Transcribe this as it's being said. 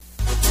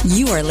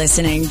You are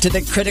listening to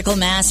the Critical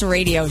Mass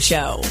Radio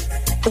Show,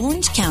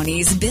 Orange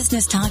County's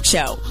business talk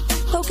show,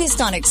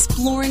 focused on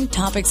exploring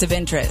topics of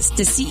interest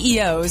to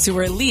CEOs who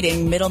are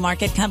leading middle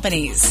market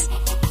companies.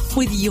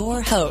 With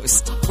your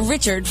host,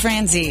 Richard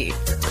Franzi.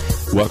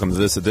 Welcome to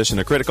this edition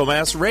of Critical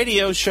Mass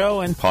Radio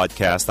Show and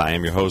Podcast. I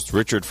am your host,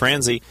 Richard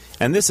Franzi,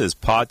 and this is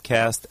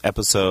podcast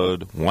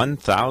episode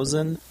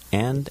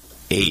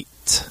 1008.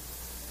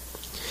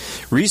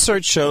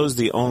 Research shows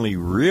the only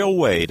real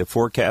way to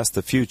forecast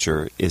the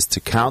future is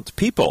to count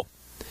people.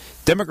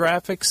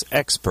 Demographics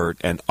expert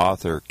and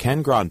author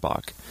Ken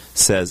Gronbach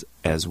says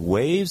as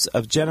waves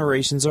of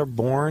generations are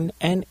born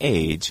and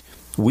age,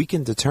 we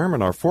can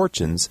determine our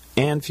fortunes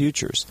and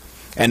futures.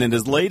 And in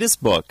his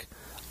latest book,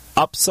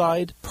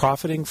 Upside,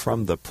 Profiting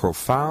from the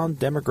Profound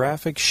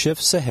Demographic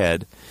Shifts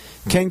Ahead,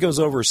 Ken goes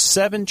over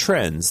 7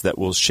 trends that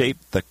will shape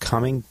the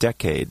coming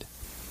decade.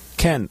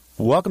 Ken,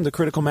 welcome to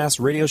Critical Mass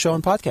Radio Show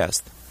and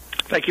Podcast.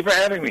 Thank you for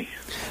having me.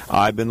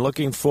 I've been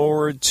looking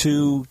forward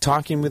to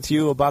talking with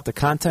you about the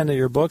content of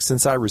your book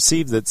since I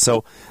received it.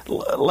 So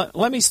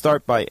let me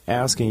start by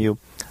asking you,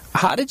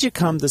 how did you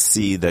come to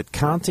see that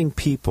counting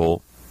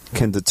people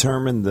can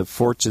determine the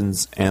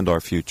fortunes and our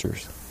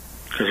futures?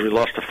 Because we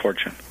lost a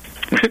fortune.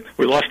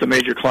 We lost a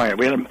major client.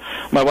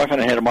 My wife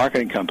and I had a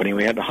marketing company.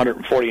 We had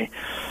 140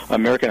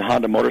 American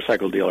Honda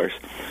motorcycle dealers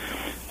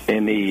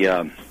in the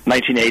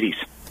 1980s,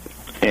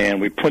 and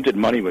we printed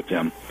money with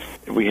them.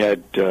 We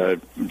had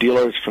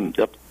dealers from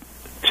up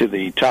to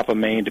the top of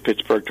Maine to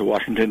Pittsburgh to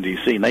Washington,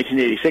 D.C.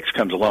 1986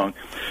 comes along.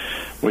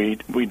 We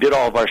did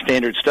all of our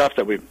standard stuff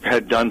that we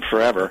had done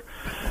forever,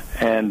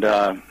 and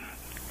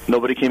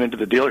nobody came into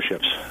the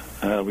dealerships.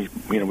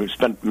 We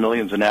spent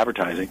millions in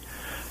advertising,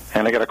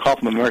 and I got a call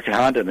from American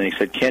Honda, and he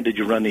said, "Ken, did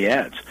you run the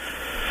ads?"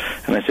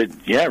 And I said,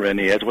 "Yeah, I ran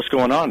the ads. What's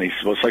going on?" He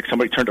said, "Well, it's like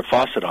somebody turned a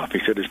faucet off." He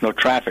said, "There's no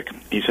traffic."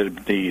 He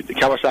said, the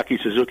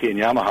Kawasaki, Suzuki, and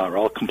Yamaha are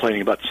all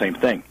complaining about the same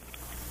thing.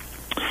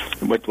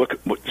 What,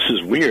 this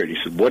is weird. He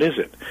said, "What is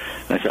it?"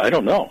 And I said, "I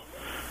don't know.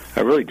 I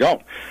really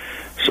don't."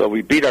 So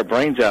we beat our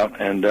brains out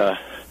and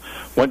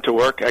went to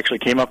work, actually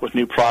came up with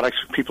new products.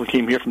 People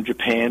came here from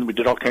Japan. We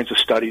did all kinds of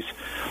studies.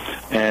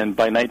 And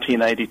by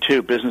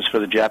 1992, business for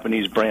the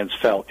Japanese brands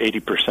fell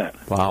 80%.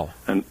 Wow.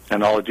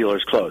 And all the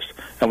dealers closed.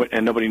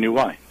 And nobody knew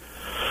why.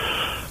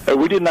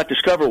 We did not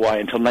discover why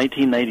until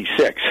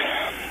 1996,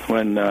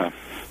 when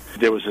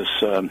there was this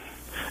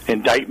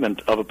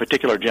indictment of a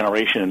particular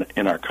generation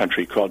in our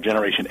country called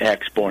Generation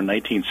X, born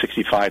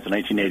 1965 to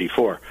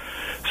 1984,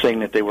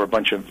 saying that they were a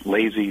bunch of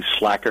lazy,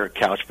 slacker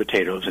couch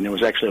potatoes. And it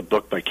was actually a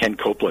book by Ken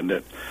Copeland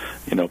that,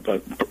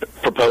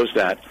 proposed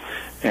that.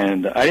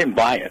 And I didn't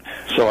buy it.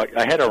 So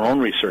I had our own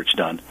research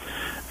done.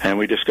 And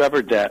we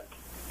discovered that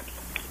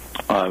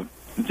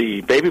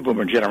the baby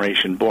boomer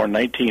generation, born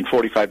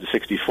 1945 to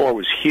 64,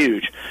 was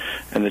huge,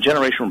 and the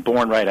generation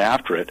born right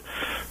after it,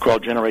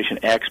 called Generation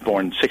X,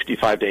 born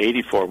 65 to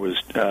 84, was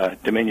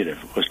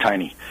diminutive, was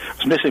tiny.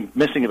 It was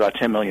missing about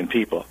 10 million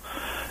people,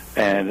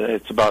 and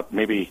it's about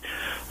maybe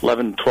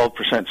 11,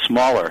 12%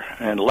 smaller,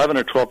 and 11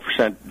 or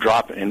 12%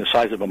 drop in the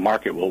size of a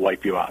market will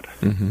wipe you out.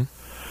 Mm-hmm.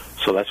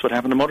 So that's what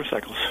happened to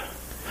motorcycles.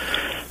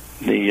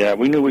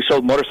 We knew we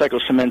sold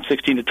motorcycles to men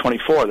 16 to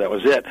 24. That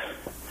was it.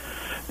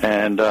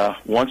 And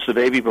once the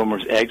baby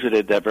boomers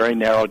exited that very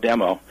narrow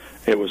demo,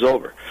 it was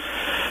over.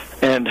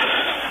 And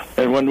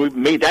when we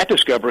made that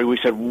discovery, we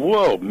said,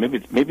 "Whoa,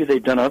 maybe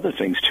they've done other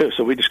things too."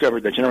 So we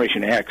discovered that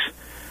Generation X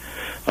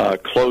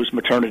closed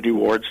maternity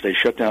wards. They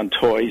shut down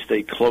toys.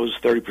 They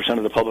closed 30%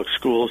 of the public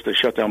schools. They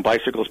shut down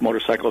bicycles,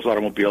 motorcycles,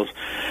 automobiles.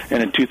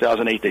 And in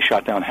 2008, they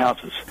shut down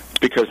houses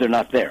because they're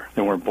not there.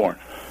 They weren't born.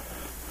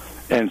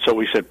 And so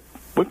we said,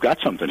 we've got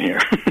something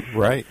here.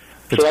 Right.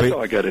 So that's how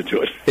I got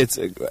into it. It's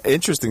an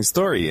interesting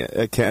story,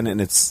 Ken, and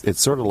it's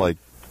sort of like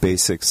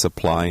basic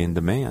supply and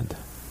demand.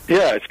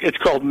 Yeah, it's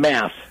called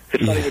math.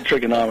 It's not even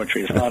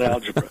trigonometry. It's not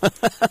algebra.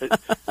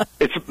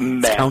 It's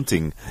math. It's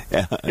counting.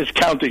 Yeah. It's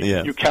counting.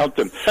 Yeah. You count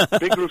them.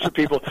 Big groups of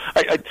people.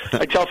 I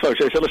tell folks,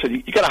 I say,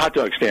 listen, you got a hot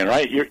dog stand,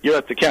 right? You're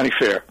at the county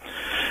fair,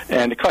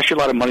 and it costs you a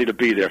lot of money to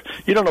be there.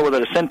 You don't know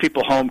whether to send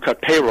people home, cut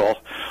payroll,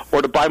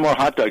 or to buy more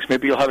hot dogs.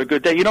 Maybe you'll have a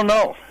good day. You don't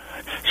know.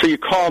 So you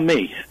call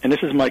me, and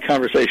this is my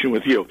conversation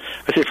with you.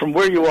 I say, from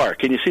where you are,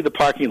 can you see the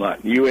parking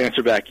lot? And you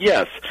answer back,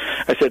 yes.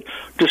 I said,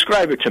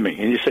 describe it to me.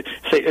 And you say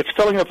it's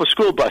filling up with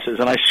school buses,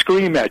 and I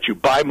scream at you,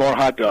 buy more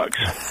hot dogs.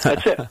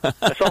 That's it.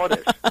 That's all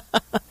it is.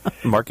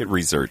 Market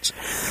research.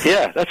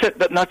 Yeah, that's it.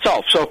 That's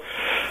all. So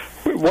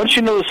once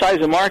you know the size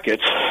of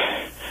markets,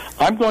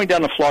 I'm going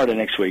down to Florida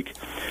next week,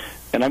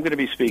 and I'm going to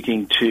be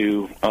speaking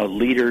to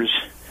leaders,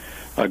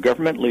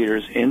 government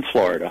leaders in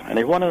Florida, and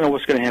they want to know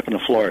what's going to happen to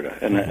Florida.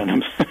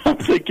 And I'm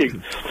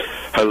thinking,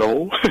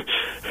 hello?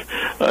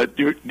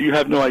 Do you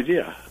have no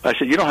idea? I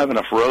said, you don't have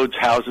enough roads,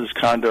 houses,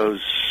 condos,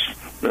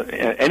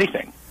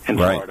 anything in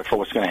Florida for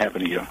what's going to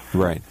happen to you.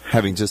 Right.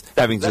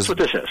 That's what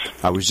this is.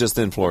 I was just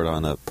in Florida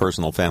on a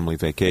personal family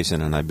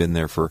vacation, and I've been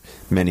there for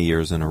many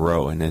years in a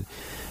row, and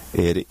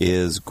it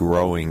is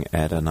growing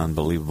at an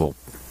unbelievable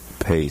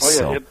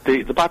pace. Oh, yeah.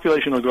 The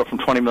population will go from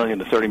 20 million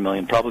to 30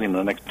 million probably in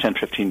the next 10,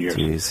 15 years.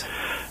 Jeez.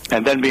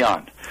 And then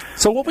beyond.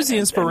 So what was the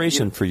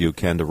inspiration for you,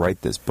 Ken, to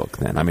write this book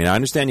then? I mean, I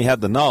understand you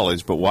had the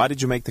knowledge, but why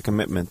did you make the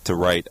commitment to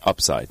write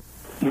Upside?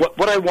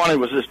 What I wanted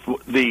was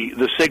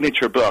the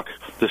signature book,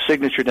 the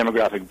signature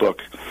demographic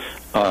book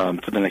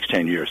for the next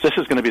 10 years. This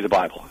is going to be the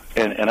Bible.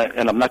 And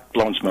I'm not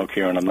blowing smoke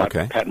here, and I'm not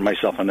patting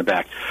myself on the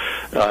back.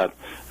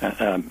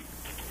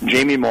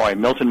 Jamie Moy,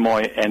 Milton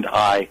Moy, and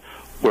I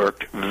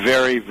worked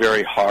very,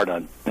 very hard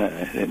on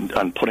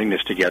putting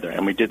this together,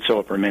 and we did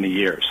so for many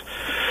years.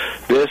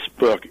 This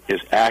book is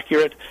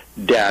accurate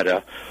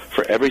data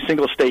for every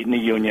single state in the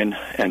Union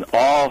and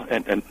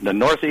the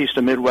Northeast,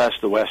 the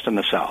Midwest, the West, and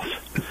the South,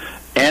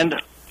 and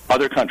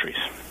other countries.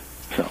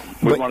 So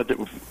we wanted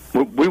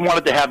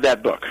to have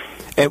that book.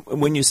 And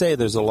when you say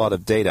there's a lot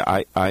of data,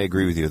 I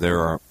agree with you.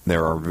 There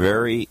are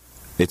very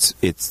it's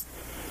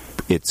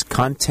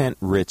content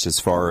rich as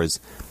far as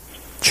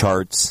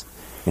charts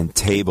and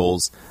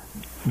tables,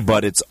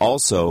 but it's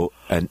also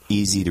an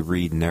easy to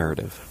read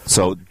narrative.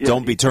 So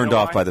don't be turned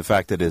off by the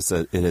fact that it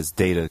is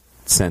data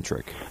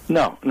centric.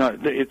 No. I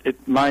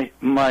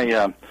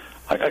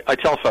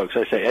tell folks,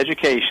 I say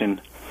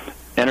education,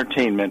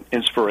 entertainment,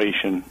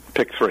 inspiration,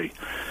 pick three,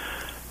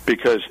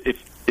 because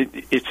it's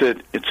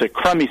a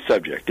crummy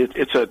subject.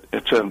 It's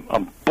a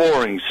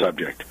boring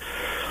subject,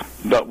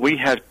 but we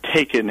have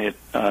taken it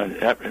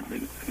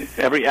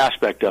every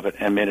aspect of it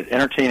and made it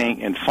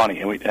entertaining and funny,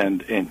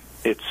 and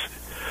it's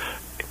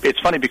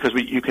funny because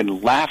you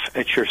can laugh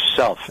at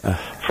yourself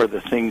for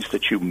the things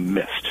that you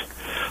missed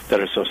that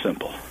are so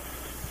simple.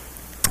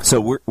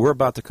 So we're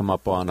about to come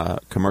up on a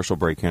commercial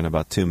break here in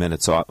about 2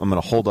 minutes, so I'm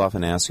going to hold off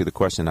and ask you the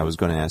question I was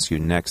going to ask you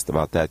next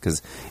about that,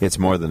 because it's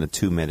more than a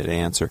 2-minute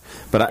answer.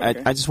 But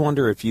okay. I just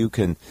wonder if you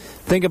can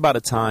think about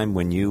a time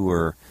when you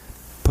were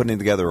putting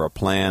together a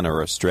plan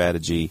or a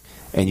strategy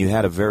and you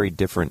had a very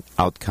different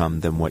outcome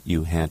than what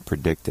you had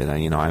predicted.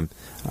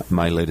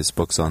 My latest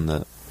book's on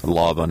the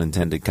law of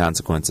unintended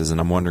consequences,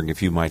 and I'm wondering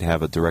if you might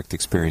have a direct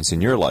experience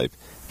in your life,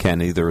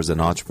 Ken, either as an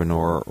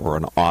entrepreneur or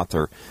an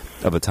author,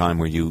 of a time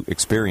where you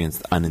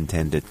experienced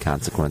unintended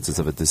consequences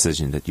of a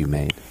decision that you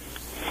made.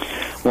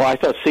 Well, I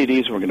thought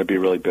CDs were going to be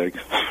really big,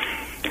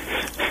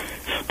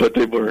 but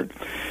they weren't.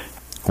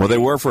 Well, they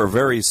were for a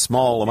very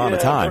small amount of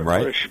time,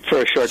 right?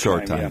 For a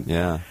short time,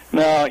 yeah.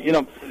 No,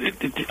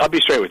 I'll be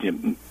straight with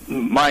you.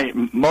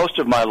 Most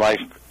of my life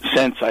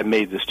since I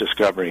made this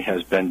discovery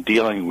has been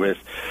dealing with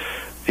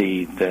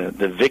the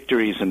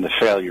victories and the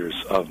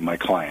failures of my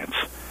clients.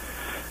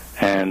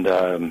 And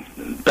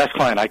best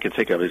client I could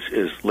think of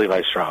is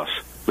Levi Strauss.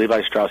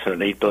 Levi Strauss had an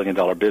 $8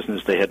 billion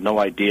business. They had no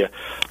idea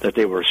that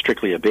they were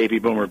strictly a baby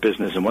boomer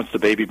business. And once the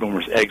baby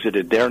boomers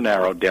exited their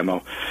narrow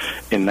demo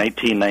in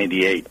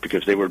 1998,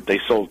 because they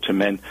sold to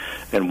men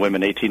and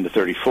women 18 to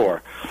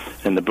 34,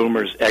 and the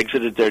boomers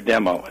exited their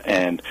demo,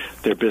 and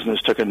their business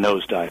took a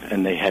nosedive,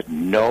 and they had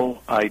no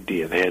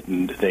idea.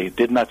 They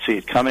did not see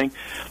it coming.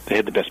 They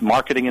had the best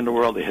marketing in the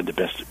world. They had the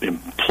best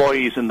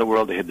employees in the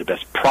world. They had the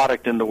best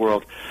product in the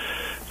world.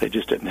 They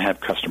just didn't have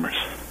customers.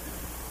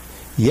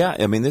 Yeah,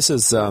 I mean, this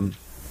is,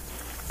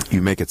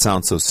 you make it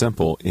sound so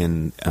simple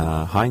in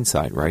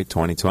hindsight, right?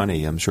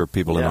 2020, I'm sure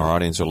people in our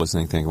audience are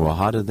listening thinking, well,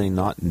 how did they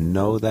not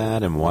know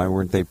that, and why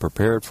weren't they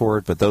prepared for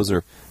it? But those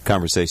are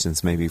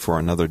conversations maybe for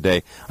another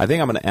day. I think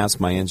I'm going to ask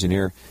my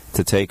engineer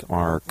to take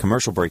our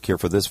commercial break here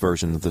for this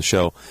version of the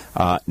show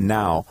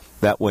now.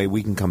 That way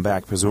we can come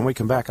back, because when we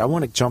come back, I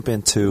want to jump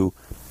into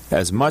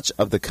as much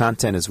of the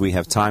content as we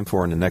have time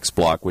for in the next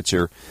block, which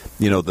are,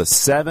 the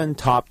 7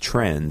 top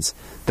trends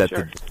that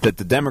that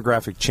the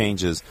demographic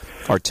changes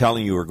are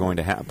telling you are going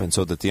to happen,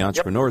 so that the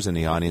entrepreneurs in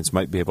the audience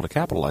might be able to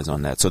capitalize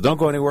on that. So don't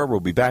go anywhere.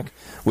 We'll be back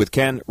with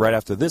Ken right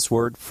after this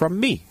word from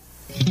me.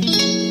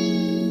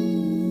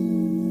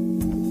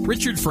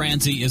 Richard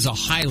Franzi is a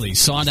highly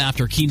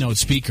sought-after keynote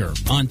speaker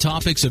on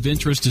topics of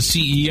interest to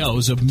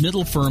CEOs of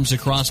middle firms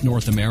across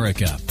North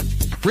America.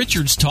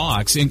 Richard's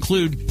talks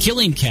include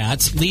Killing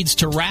Cats Leads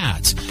to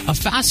Rats, a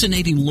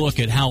fascinating look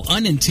at how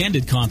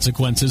unintended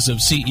consequences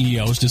of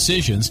CEOs'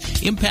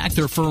 decisions impact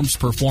their firm's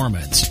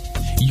performance.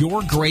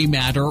 Your Gray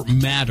Matter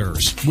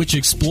Matters, which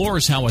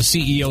explores how a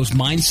CEO's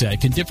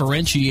mindset can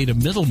differentiate a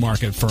middle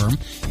market firm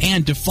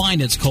and define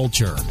its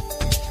culture.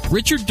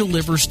 Richard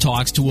delivers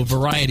talks to a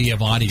variety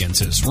of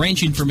audiences,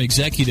 ranging from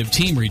executive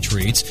team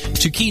retreats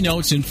to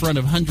keynotes in front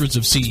of hundreds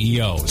of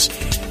CEOs.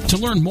 To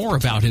learn more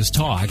about his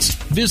talks,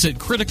 visit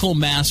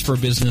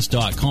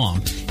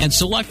criticalmassforbusiness.com and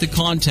select the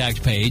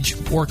contact page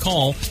or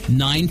call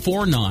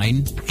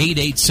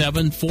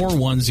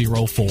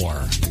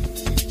 949-887-4104.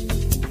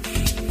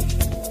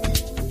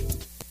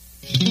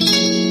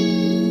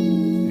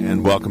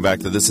 And welcome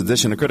back to this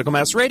edition of Critical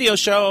Mass Radio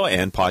Show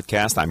and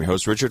Podcast. I'm your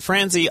host, Richard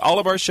Franzi. All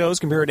of our shows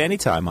can be heard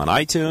anytime on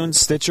iTunes,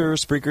 Stitcher,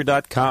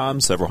 Spreaker.com,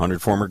 several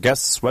hundred former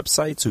guests'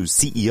 websites whose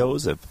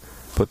CEOs have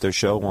put their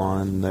show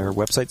on their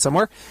website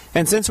somewhere.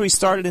 And since we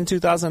started in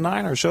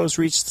 2009, our show has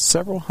reached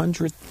several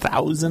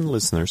 100,000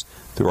 listeners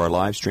through our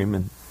live stream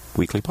and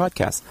weekly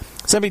podcast.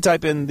 Simply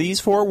type in these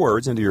 4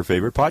 words into your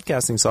favorite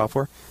podcasting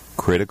software,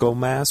 Critical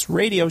Mass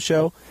Radio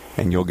Show,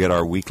 and you'll get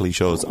our weekly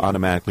shows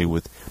automatically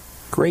with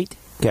great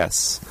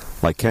guests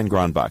like Ken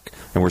Gronbach.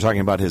 And we're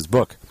talking about his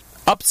book,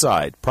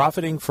 Upside,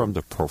 Profiting from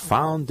the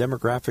Profound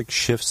Demographic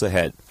Shifts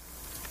Ahead.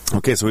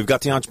 Okay, so we've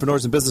got the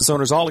entrepreneurs and business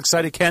owners all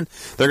excited, Ken.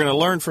 They're going to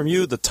learn from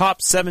you the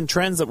top 7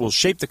 trends that will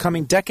shape the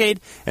coming decade,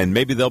 and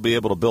maybe they'll be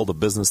able to build a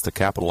business to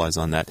capitalize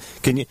on that.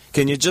 Can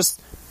you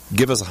just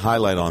give us a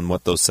highlight on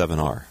what those 7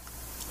 are?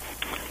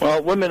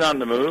 Well, women on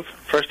the move.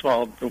 First of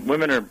all,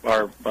 women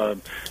are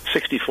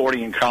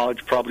 60-40 in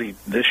college. Probably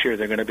this year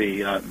they're going to be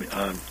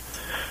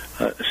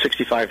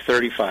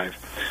 65-35.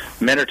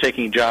 Men are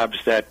taking jobs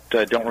that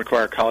don't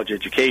require college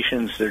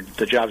educations. They're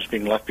the jobs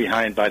being left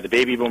behind by the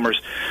baby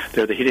boomers.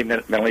 They're the heating,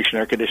 ventilation,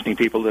 air conditioning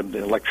people,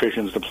 the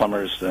electricians, the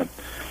plumbers, the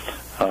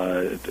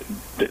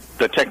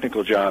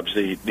technical jobs,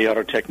 the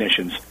auto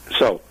technicians.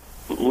 So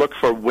look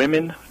for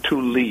women to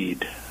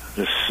lead.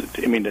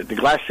 The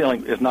glass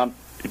ceiling is not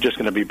just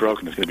going to be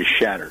broken. It's going to be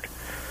shattered.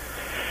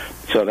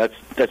 So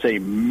that's a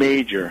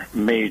major,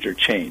 major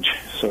change.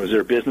 So is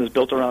there a business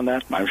built around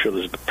that? I'm sure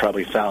there's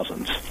probably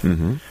thousands.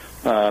 Mm-hmm.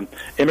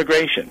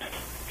 Immigration,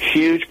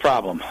 huge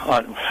problem.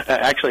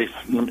 Actually,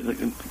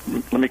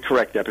 let me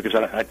correct that because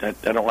I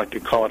don't like to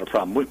call it a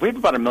problem. We have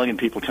about 1 million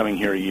people coming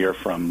here a year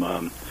from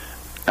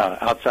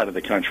outside of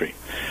the country.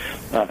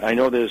 I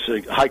know there's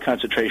a high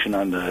concentration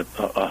on the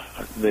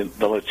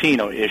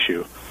Latino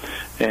issue.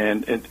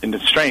 And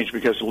it's strange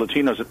because the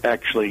Latinos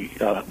actually,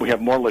 we have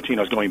more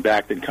Latinos going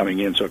back than coming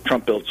in. So if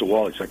Trump builds a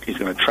wall, he's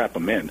going to trap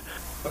them in.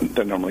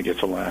 That normally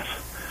gets a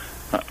laugh.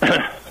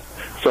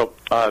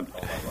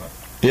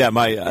 Yeah,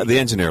 the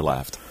engineer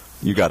laughed.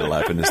 You got to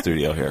laugh in the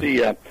studio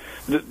here.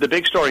 The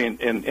big story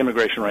in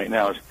immigration right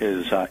now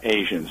is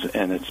Asians,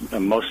 and it's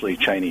mostly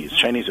Chinese.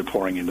 Chinese are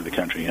pouring into the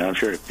country, and I'm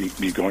sure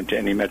if you go into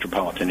any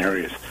metropolitan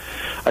areas.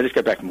 I just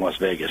got back from Las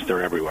Vegas.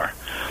 They're everywhere.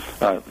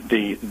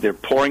 They're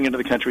pouring into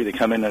the country. They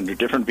come in under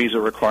different visa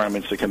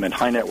requirements. They come in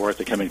high net worth.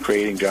 They come in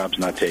creating jobs,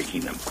 not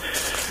taking them.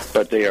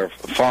 But they are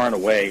far and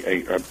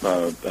away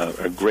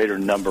a greater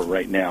number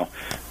right now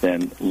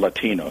than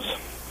Latinos.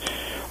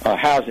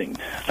 Housing.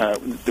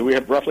 We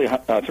have roughly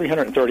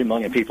 330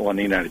 million people in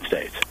the United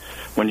States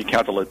when you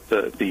count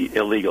the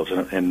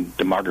illegals, and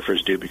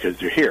demographers do because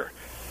they're here.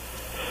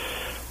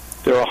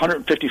 There are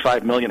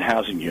 155 million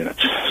housing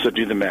units, so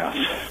do the math.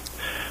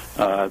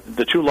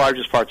 The 2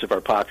 largest parts of our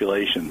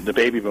population, the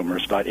baby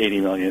boomers, about 80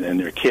 million, and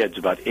their kids,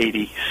 about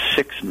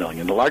 86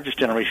 million. The largest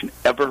generation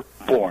ever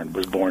born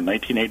was born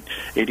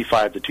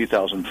 1985 to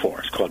 2004.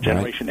 It's called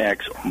Generation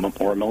X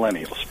or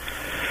Millennials.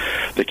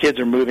 The kids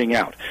are moving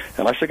out.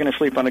 Unless they're going to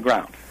sleep on the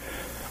ground,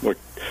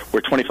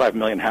 we're 25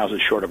 million houses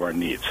short of our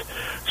needs.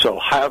 So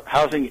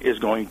housing is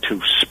going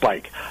to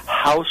spike.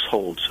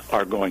 Households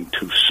are going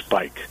to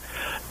spike.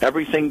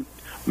 Everything,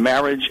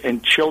 marriage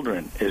and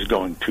children, is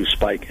going to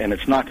spike, and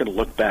it's not going to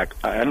look back,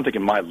 I don't think,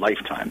 in my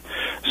lifetime.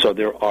 So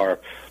there are,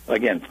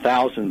 again,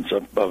 thousands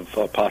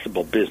of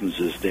possible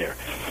businesses there.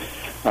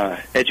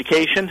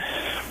 Education,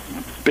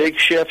 big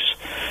shifts,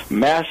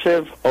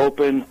 massive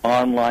open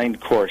online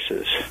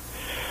courses.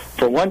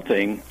 For one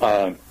thing,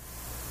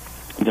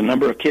 the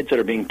number of kids that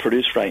are being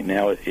produced right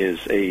now is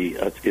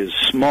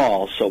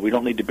small, so we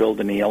don't need to build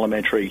any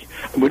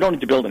we don't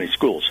need to build any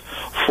schools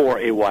for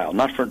a while,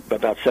 not for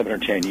about 7 or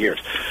 10 years.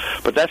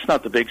 But that's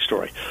not the big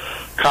story.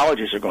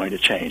 Colleges are going to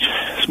change.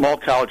 Small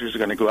colleges are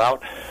going to go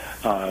out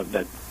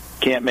that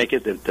can't make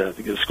it.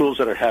 The schools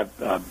that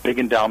have big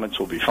endowments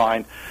will be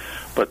fine,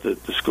 but the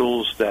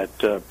schools that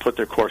put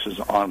their courses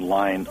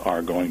online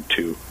are going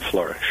to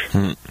flourish.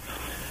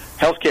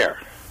 Healthcare.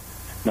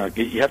 Now,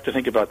 you have to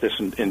think about this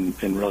in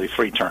really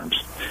 3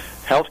 terms.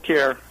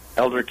 Healthcare,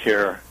 elder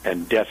care,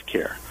 and death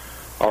care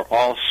are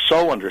all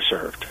so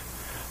underserved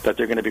that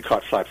they're going to be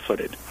caught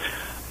flat-footed.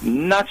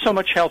 Not so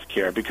much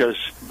healthcare because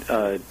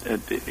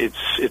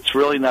it's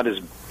really not as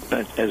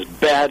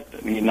bad.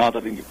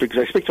 Because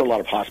I speak to a lot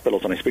of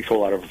hospitals and I speak to a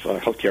lot of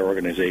healthcare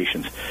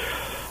organizations.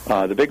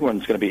 The big one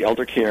is going to be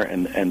elder care,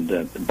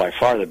 and by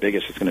far the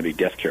biggest is going to be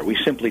death care. We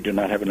simply do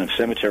not have enough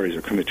cemeteries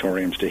or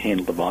crematoriums to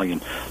handle the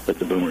volume that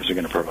the boomers are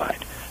going to provide.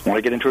 Want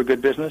to get into a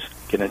good business?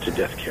 Get into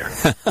death care.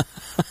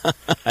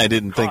 I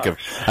didn't think of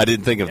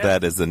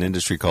that as an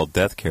industry called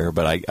death care,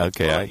 but I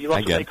get it.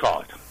 What they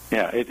call it.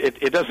 Yeah,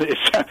 it doesn't. It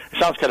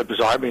sounds kind of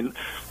bizarre. I mean,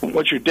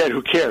 once you're dead,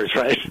 who cares,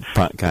 right?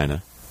 Kind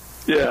of.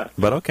 Yeah.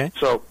 But okay.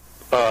 So,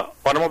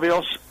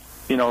 automobiles,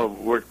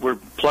 we're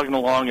plugging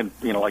along in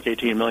like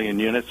 18 million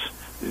units.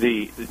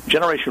 The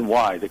Generation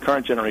Y, the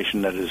current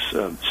generation that is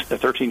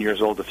 13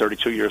 years old to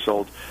 32 years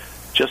old,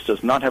 just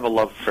does not have a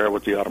love affair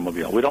with the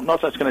automobile. We don't know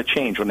if that's going to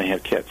change when they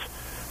have kids.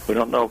 We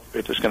don't know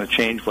if it's going to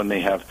change when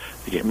they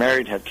get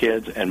married, have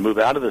kids, and move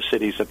out of the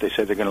cities that they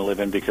say they're going to live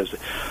in because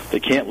they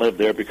can't live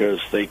there because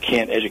they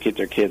can't educate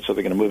their kids, so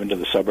they're going to move into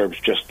the suburbs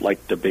just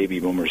like the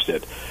baby boomers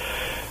did.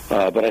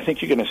 But I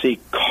think you're going to see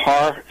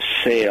car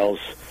sales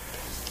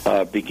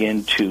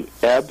begin to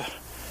ebb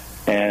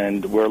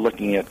And we're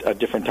looking at a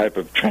different type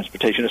of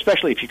transportation,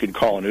 especially if you could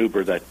call an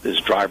Uber that is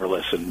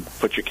driverless and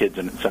put your kids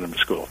in and send them to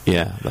school.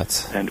 Yeah,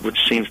 which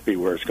seems to be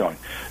where it's going.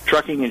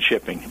 Trucking and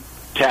shipping,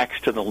 tax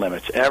to the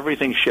limits,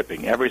 everything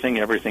shipping, everything.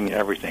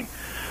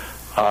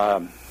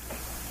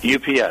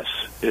 UPS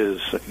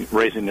is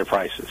raising their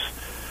prices.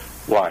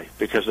 Why?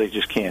 Because they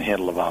just can't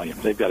handle the volume.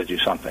 They've got to do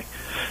something.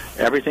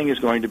 Everything is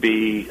going to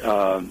be,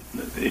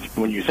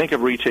 when you think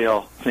of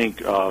retail going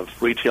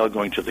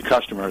to the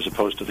customer as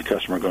opposed to the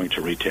customer going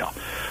to retail.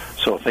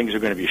 So things are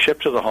going to be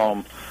shipped to the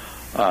home.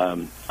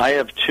 I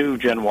have 2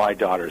 Gen Y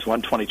daughters,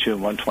 one 22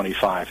 and one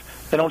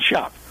 25. They don't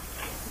shop.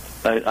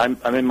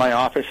 I'm in my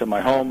office at my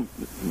home.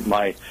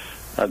 I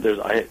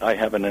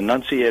have an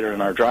annunciator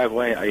in our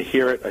driveway. I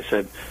hear it. I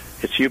said,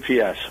 "It's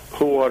UPS.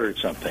 Who ordered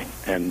something?"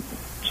 And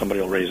somebody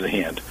will raise a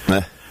hand,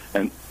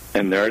 and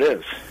there it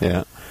is.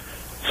 Yeah.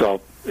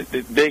 So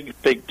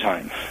big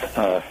time.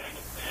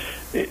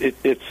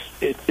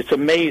 It's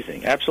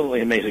amazing,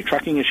 absolutely amazing.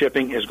 Trucking and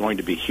shipping is going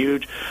to be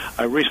huge.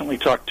 I recently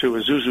talked to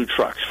Isuzu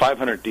Trucks,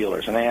 500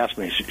 dealers, and they asked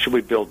me, "Should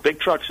we build big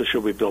trucks or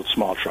should we build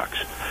small trucks?"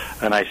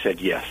 And I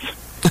said yes.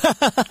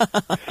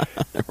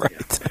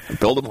 Right. Yeah.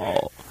 Build them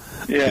all.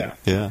 Yeah.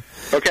 Yeah.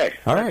 Okay.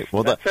 All right.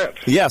 Well, that's it.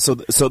 Yeah. So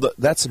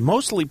that's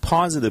mostly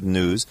positive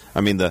news.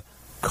 I mean, the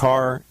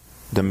car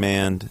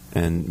demand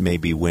and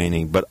maybe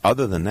waning, but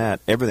other than that,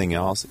 everything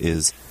else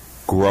is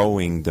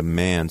growing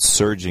demand,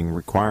 surging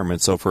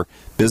requirements. So for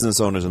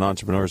business owners and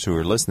entrepreneurs who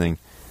are listening,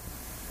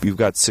 you've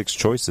got 6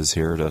 choices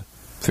here to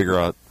figure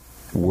out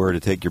where to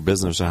take your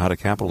business and how to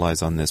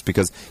capitalize on this.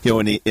 Because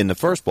in the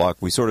first block,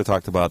 we sort of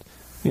talked about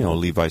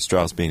Levi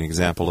Strauss being an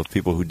example of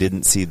people who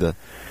didn't see the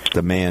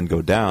demand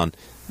go down.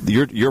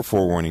 You're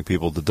forewarning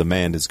people the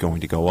demand is going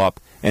to go up,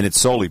 and it's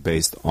solely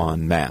based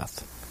on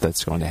math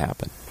that's going to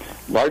happen.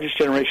 Largest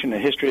generation in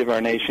the history of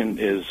our nation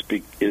is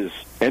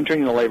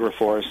entering the labor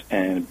force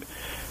and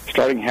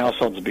starting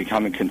households and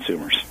becoming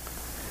consumers.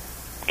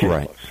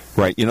 Right.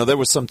 There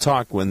was some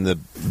talk when the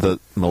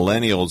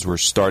millennials were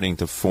starting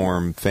to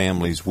form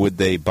families. Would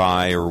they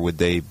buy or would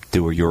they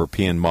do a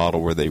European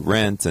model where they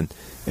rent?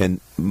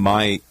 And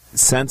my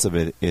sense of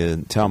it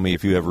is, tell me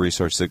if you have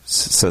research that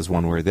says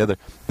one way or the other,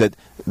 that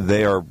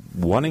they are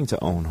wanting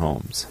to own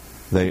homes.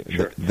 They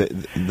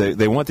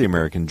want the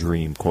American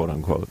dream, quote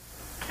unquote.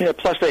 Yeah.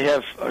 Plus, they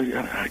have,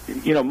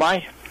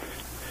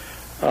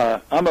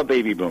 I'm a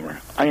baby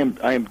boomer. I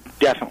am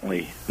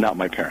definitely not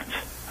my parents.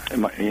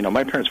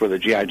 My parents were the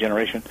GI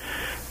generation,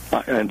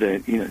 and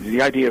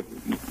the idea,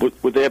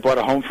 would they have bought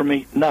a home for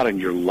me? Not in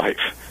your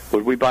life.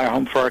 Would we buy a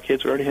home for our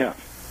kids? We already have.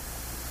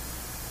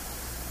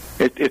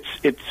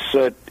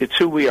 It's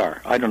who we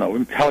are. I don't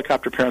know.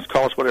 Helicopter parents,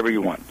 call us whatever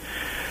you want,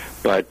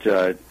 but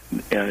our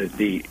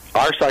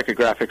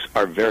psychographics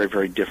are very,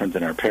 very different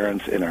than our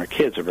parents, and our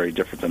kids are very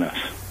different than us.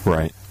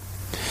 Right.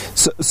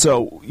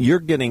 So you're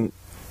getting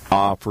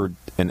offered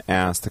and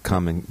asked to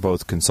come and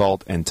both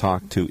consult and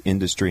talk to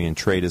industry and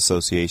trade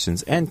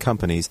associations and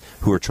companies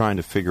who are trying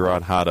to figure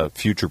out how to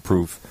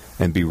future-proof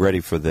and be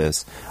ready for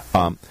this.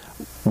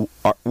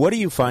 What are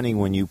you finding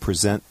when you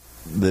present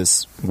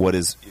this, what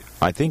is,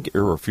 I think,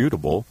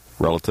 irrefutable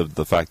relative to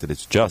the fact that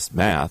it's just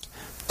math,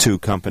 to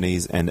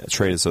companies and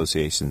trade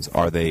associations?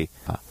 Are they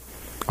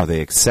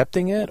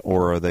accepting it,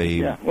 or are they?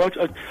 Yeah. Well,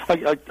 I'll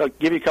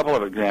give you a couple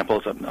of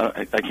examples.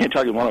 I can't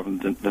tell you one of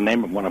them, the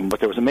name of one of them,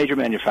 but there was a major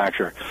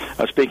manufacturer.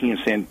 I was speaking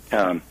in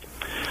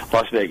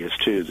Las Vegas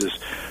too. There's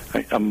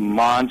a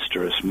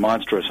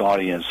monstrous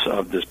audience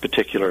of this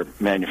particular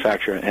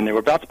manufacturer, and they were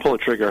about to pull a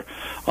trigger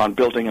on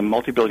building a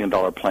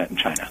multi-billion-dollar plant in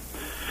China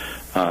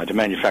to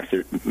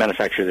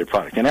manufacture their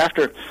product. And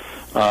after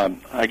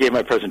I gave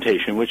my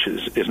presentation, which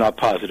is not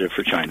positive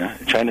for China.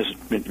 China's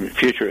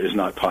future is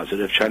not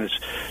positive. China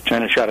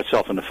shot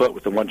itself in the foot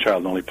with the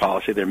one-child-only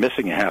policy. They're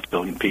missing 500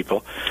 million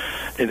people.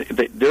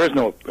 There is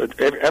no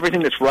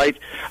everything that's right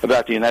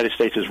about the United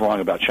States is wrong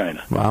about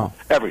China. Wow,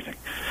 everything.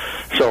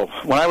 So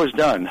when I was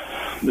done,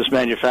 this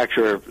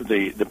manufacturer,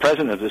 the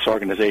president of this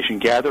organization,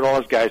 gathered all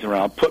his guys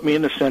around, put me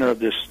in the center of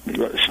this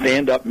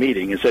stand-up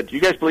meeting, and said, "You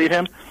guys believe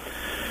him?"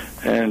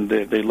 And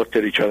they looked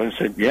at each other and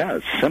said, "Yeah,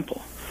 it's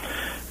simple."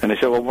 And they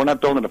said, "Well, we're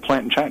not building a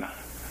plant in China."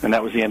 And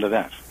that was the end of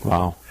that.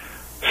 Wow.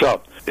 So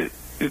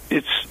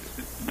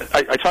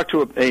I talked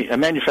to a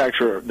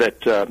manufacturer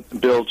that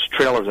builds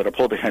trailers that are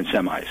pulled behind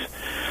semis.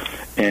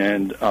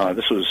 And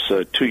this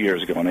was 2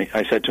 years ago. And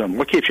I said to him,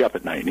 "What keeps you up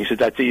at night?" And he said,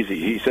 "That's easy."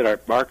 He said,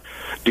 our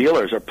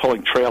dealers are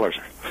pulling trailers.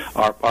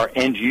 Our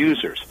end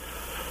users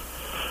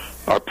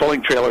are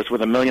pulling trailers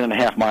with 1.5 million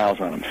miles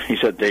on them. He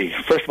said,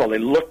 first of all, they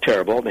look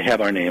terrible. They have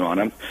our name on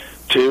them.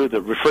 2,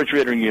 the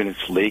refrigerator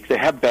units leak. They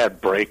have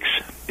bad brakes.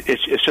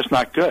 It's just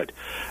not good.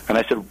 And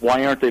I said,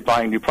 "Why aren't they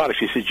buying new products?"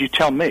 He said, "You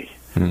tell me."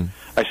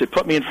 I said,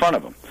 "Put me in front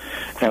of them."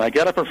 And I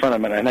got up in front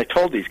of them, and I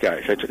told these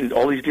guys,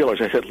 all these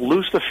dealers, I said,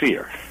 "Lose the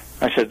fear."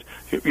 I said,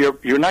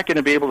 you're not going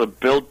to be able to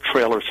build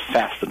trailers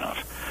fast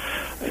enough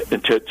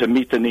to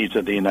meet the needs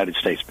of the United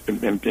States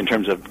in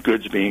terms of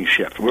goods being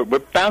shipped. We're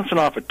bouncing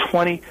off a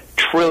 20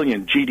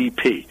 trillion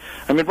GDP.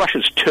 I mean,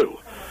 Russia's 2.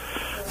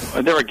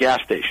 They're a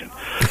gas station.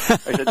 I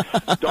said,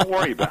 don't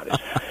worry about it.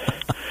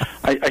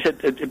 I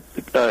said,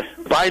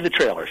 buy the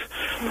trailers.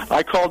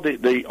 I called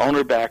the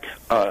owner back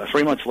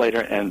 3 months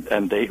later,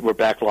 and they were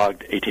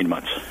backlogged 18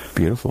 months.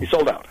 Beautiful. He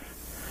sold out.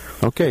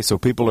 Okay, so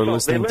people are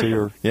listening to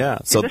your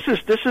So this is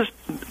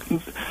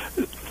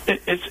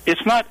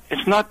it's not.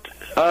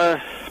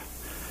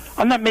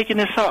 I'm not making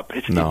this up.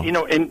 It's no.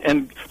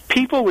 And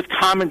people with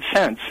common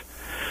sense,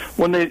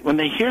 when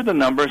they hear the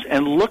numbers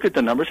and look at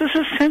the numbers, this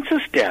is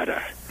census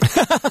data.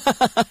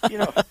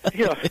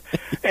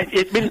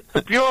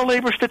 The Bureau of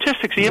Labor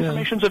Statistics, the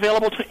information's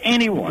available to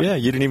anyone. Yeah,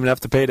 you didn't even have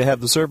to pay to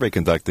have the survey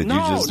conducted.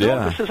 No,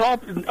 this is all.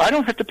 I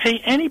don't have to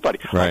pay anybody.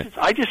 Right.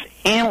 I just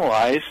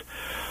analyze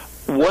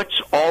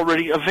what's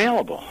already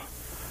available.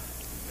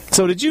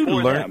 So did you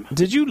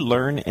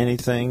learn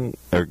anything,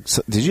 or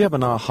did you have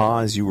an aha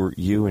as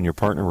you and your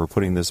partner were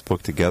putting this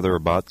book together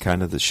about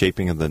kind of the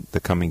shaping of the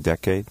coming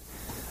decade?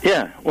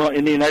 Yeah, well,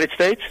 in the United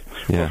States,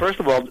 well, first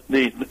of all,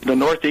 the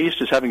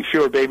Northeast is having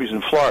fewer babies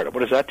in Florida.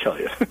 What does that tell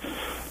you?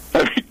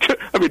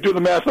 I mean, do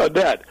the math on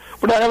that.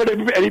 We're not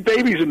having any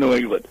babies in New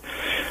England.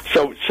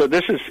 So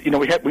this is,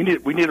 we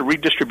need a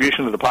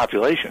redistribution of the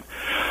population.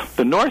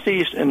 The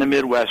Northeast and the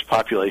Midwest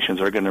populations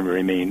are going to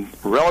remain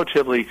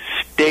relatively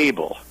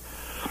stable.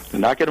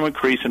 They're not going to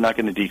increase and not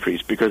going to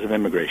decrease because of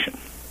immigration.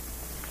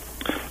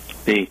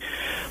 The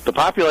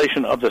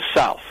population of the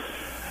South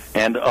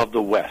and of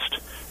the West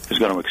is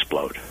going to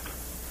explode.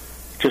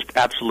 Just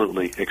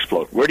absolutely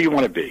explode. Where do you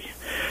want to be?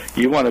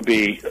 You want to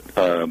be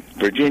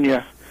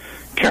Virginia,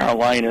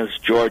 Carolinas,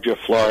 Georgia,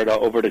 Florida,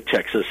 over to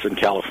Texas and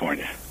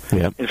California.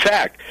 Yep. In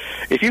fact,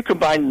 if you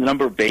combine the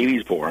number of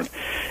babies born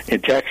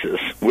in Texas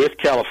with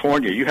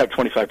California, you have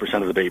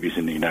 25% of the babies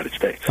in the United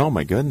States. Oh,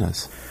 my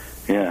goodness.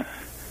 Yeah.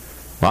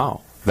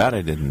 Wow. That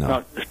I didn't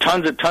know.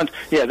 Tons and tons.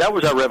 Yeah, that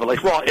was our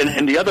revelation. Well,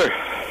 and the other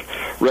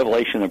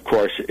revelation, of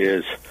course,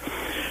 is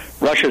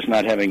Russia's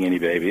not having any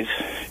babies.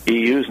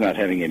 EU's not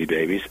having any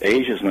babies.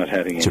 Asia's not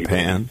having any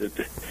babies.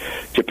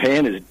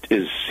 Japan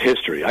is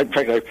history. In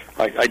fact, I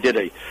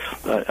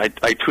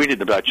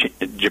tweeted about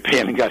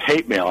Japan and got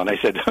hate mail, and I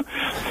said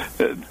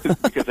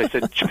because I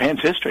said Japan's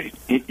history.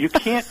 You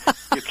can't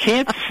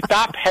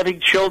stop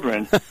having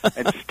children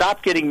and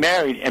stop getting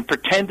married and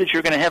pretend that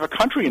you're going to have a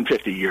country in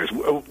 50 years.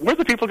 Where are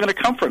the people going to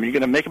come from? Are you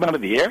going to make them out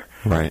of the air?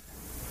 Right.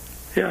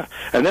 Yeah,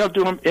 and they'll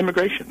do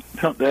immigration.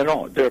 No, they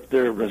don't. They're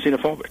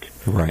xenophobic.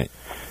 Right.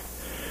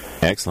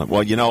 Excellent.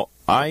 Well,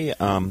 I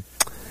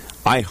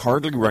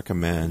hardly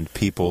recommend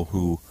people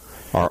who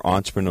are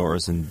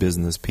entrepreneurs and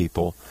business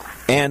people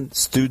and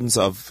students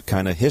of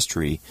kind of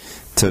history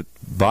to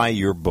buy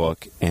your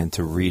book and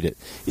to read it.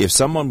 If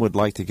someone would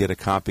like to get a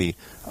copy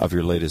of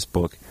your latest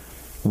book,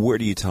 where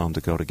do you tell them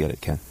to go to get it,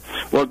 Ken?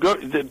 Well,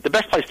 the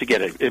best place to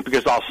get it,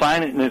 because I'll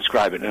sign it and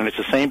inscribe it, and it's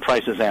the same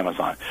price as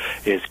Amazon,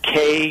 is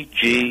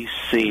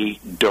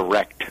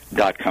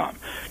kgcdirect.com.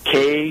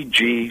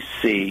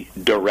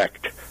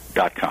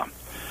 kgcdirect.com.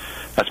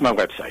 That's my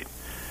website.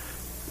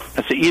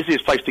 That's the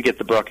easiest place to get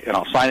the book, and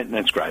I'll sign it and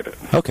inscribe it.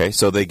 Okay,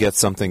 so they get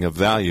something of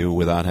value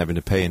without having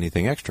to pay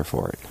anything extra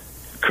for it.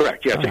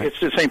 Correct, yeah.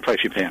 It's the same price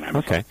you pay on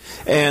Amazon. Okay.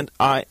 And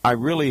I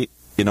really...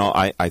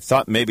 I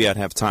thought maybe I'd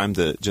have time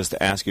to just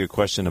ask you a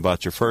question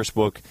about your first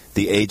book,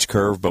 The Age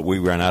Curve, but we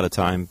ran out of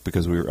time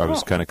because I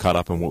was kind of caught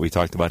up in what we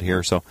talked about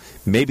here. So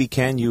maybe,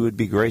 Ken, you would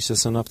be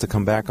gracious enough to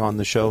come back on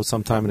the show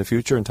sometime in the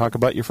future and talk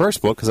about your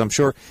first book, because I'm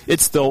sure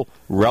it's still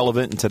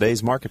relevant in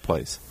today's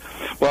marketplace.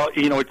 Well,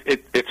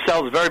 it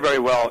sells very, very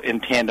well in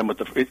tandem with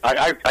the...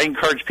 I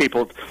encourage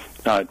people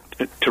to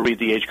read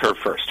The Age Curve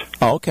first.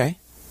 Oh, okay.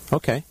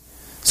 Okay.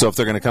 So if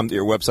they're going to come to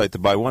your website to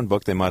buy one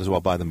book, they might as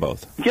well buy them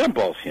both. Get them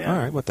both, yeah. All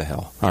right, what the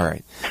hell? All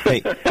right. Hey,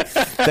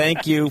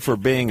 thank you for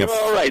being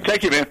all right,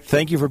 thank you, man.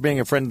 Thank you for being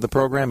a friend of the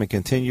program, and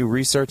continue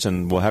research,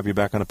 and we'll have you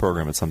back on the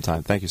program at some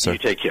time. Thank you, sir. You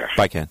take care.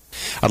 Bye, Ken.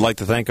 I'd like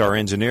to thank our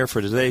engineer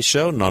for today's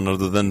show, none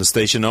other than the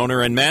station owner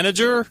and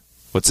manager.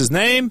 What's his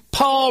name?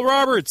 Paul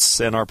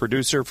Roberts. And our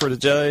producer for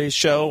today's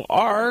show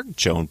are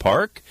Joan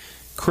Park,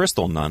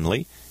 Crystal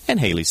Nunley, and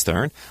Haley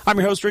Stern. I'm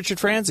your host, Richard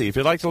Franzi. If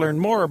you'd like to learn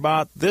more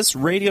about this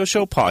radio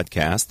show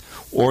podcast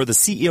or the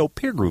CEO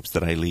peer groups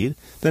that I lead,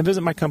 then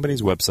visit my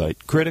company's website,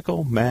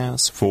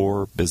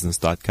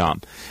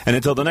 criticalmass4business.com. And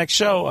until the next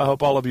show, I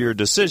hope all of your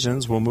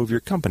decisions will move your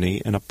company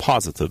in a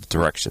positive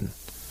direction.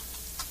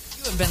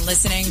 You have been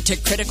listening to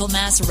Critical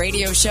Mass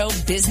Radio Show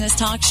Business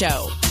Talk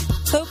Show,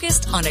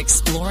 focused on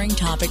exploring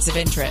topics of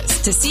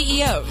interest to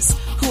CEOs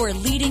who are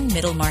leading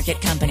middle market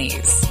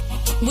companies.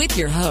 With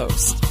your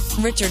host,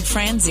 Richard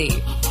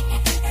Franzi.